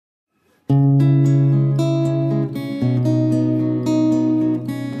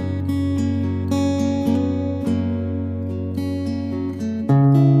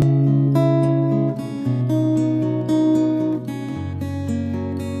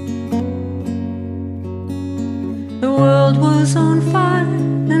world was on fire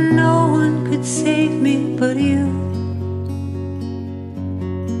and no one could save me but you.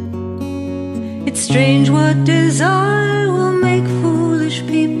 It's strange what desire will make foolish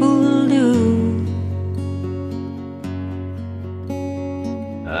people do.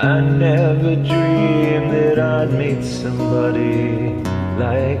 I never dreamed that I'd meet somebody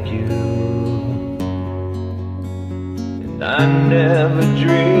like you, and I never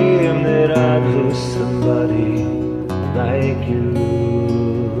dreamed that I'd lose somebody like you.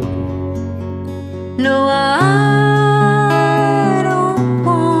 No, I don't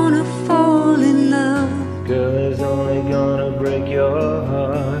wanna fall in love. Girl is only gonna break your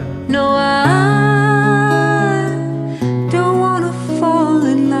heart. No, I don't wanna fall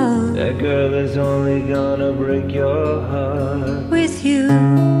in love. That girl is only gonna break your heart. With you.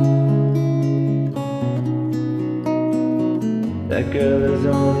 That girl is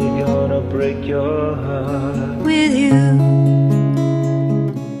only gonna break your heart. With you.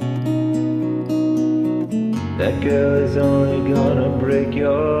 That girl is only gonna break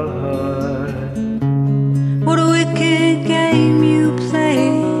your heart. What a wicked game you play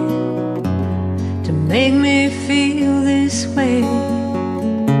to make me feel this way.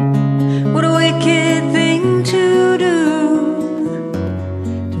 What a wicked thing to do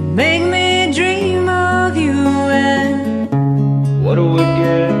to make me dream of you. And what a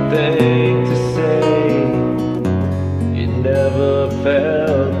wicked thing to say. You never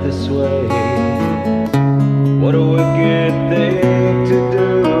felt this way. What a wicked thing to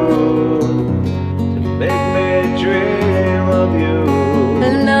do to make me dream of you.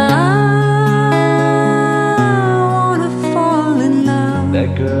 And I wanna fall in love. That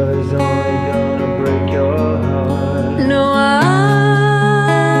girl is only gonna break your heart. No, I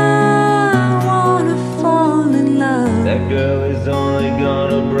wanna fall in love. That girl is only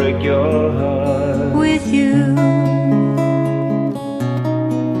gonna break your heart. With you.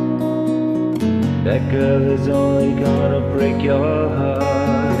 That girl is only gonna break your heart.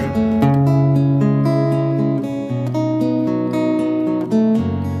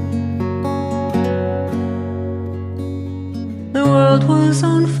 The world was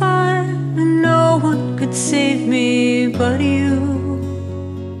on fire and no one could save me but you.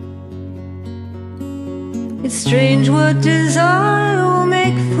 It's strange what desire will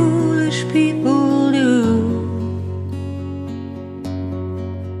make foolish people do.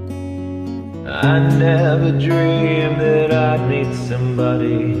 I never dreamed that I'd meet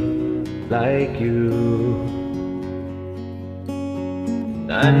somebody like you.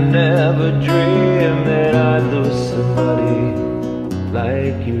 I never dreamed that I'd lose somebody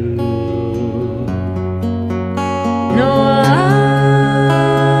like you. No, I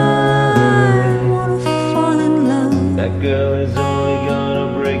wanna fall in love. That girl is only gonna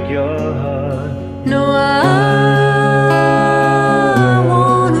break your heart. No, I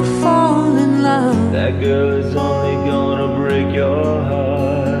wanna fall in love. That girl is only gonna break your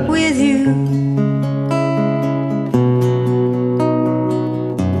heart. With you.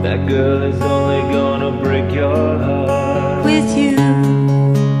 That girl is only gonna break your heart. With you.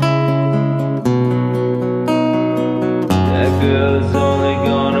 That girl is only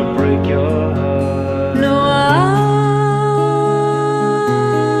gonna break your heart. No,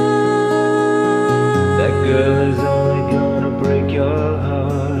 That girl is only gonna break your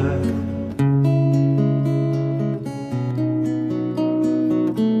heart.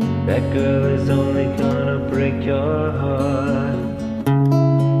 That girl is only gonna break your heart.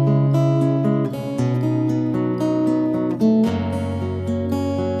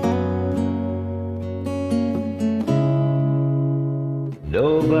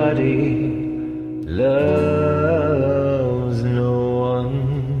 Nobody loves